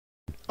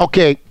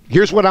Okay,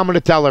 here's what I'm going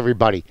to tell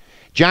everybody.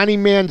 Johnny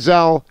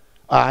Manziel,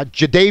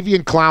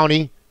 Jadeveon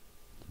Clowney,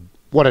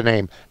 what a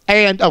name,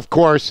 and, of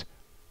course,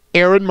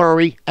 Aaron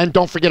Murray, and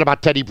don't forget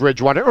about Teddy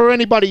Bridgewater or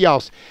anybody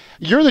else.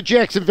 You're the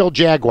Jacksonville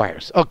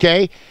Jaguars,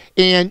 okay?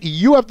 And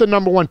you have the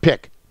number 1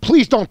 pick.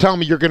 Please don't tell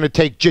me you're going to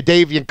take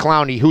Jadeveon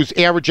Clowney, who's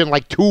averaging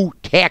like 2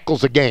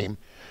 tackles a game,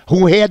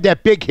 who had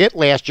that big hit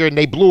last year and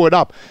they blew it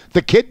up.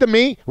 The kid, to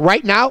me,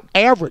 right now,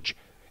 average.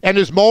 And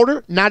his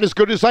motor, not as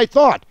good as I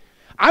thought.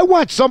 I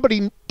want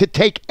somebody to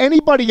take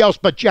anybody else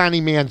but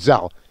Johnny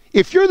Manziel.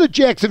 If you're the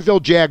Jacksonville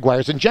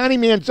Jaguars and Johnny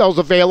Manziel's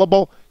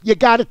available, you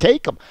got to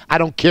take him. I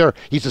don't care.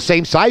 He's the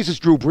same size as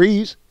Drew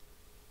Brees.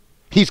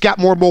 He's got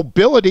more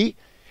mobility.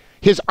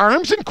 His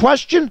arm's in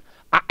question.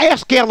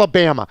 Ask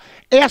Alabama.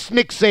 Ask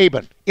Nick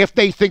Saban if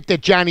they think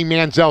that Johnny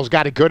Manziel's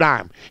got a good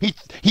arm.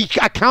 He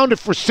accounted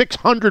for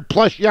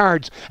 600-plus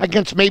yards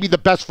against maybe the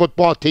best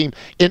football team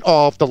in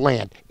all of the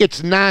land.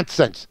 It's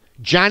nonsense.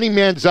 Johnny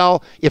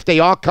Manziel, if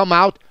they all come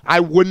out, I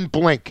wouldn't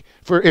blink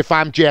if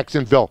I'm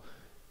Jacksonville.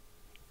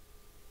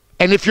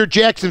 And if you're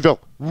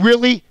Jacksonville,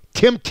 really,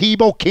 Tim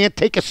Tebow can't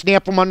take a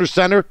snap from under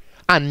center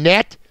on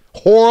that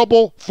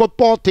horrible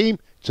football team?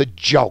 It's a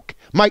joke.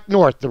 Mike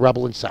North, the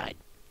Rebel Inside.